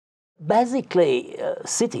Basically,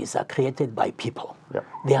 cities are created by people. Yep.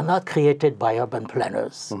 They are not created by urban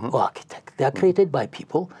planners or architects. They are created by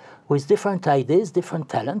people with different ideas, different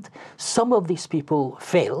talent. Some of these people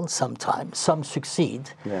fail sometimes, some succeed.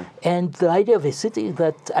 Yeah. And the idea of a city is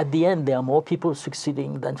that at the end there are more people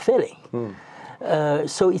succeeding than failing.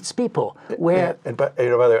 So it's people. Where and by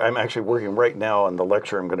the way, I'm actually working right now on the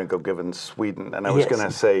lecture I'm going to go give in Sweden. And I was going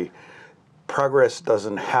to say, progress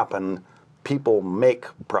doesn't happen. People make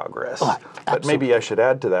progress. But maybe I should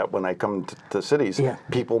add to that when I come to cities,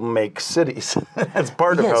 people make cities. That's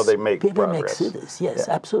part of how they make people progress. Make cities, yes,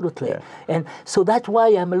 absolutely. And so that's why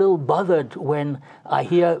I'm a little bothered when I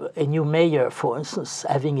hear a new mayor, for instance,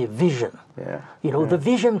 having a vision. The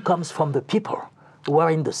vision comes from the people who are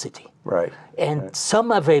in the city. Right. And some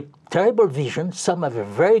have a terrible vision, some have a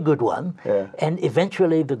very good one, and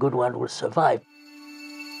eventually the good one will survive.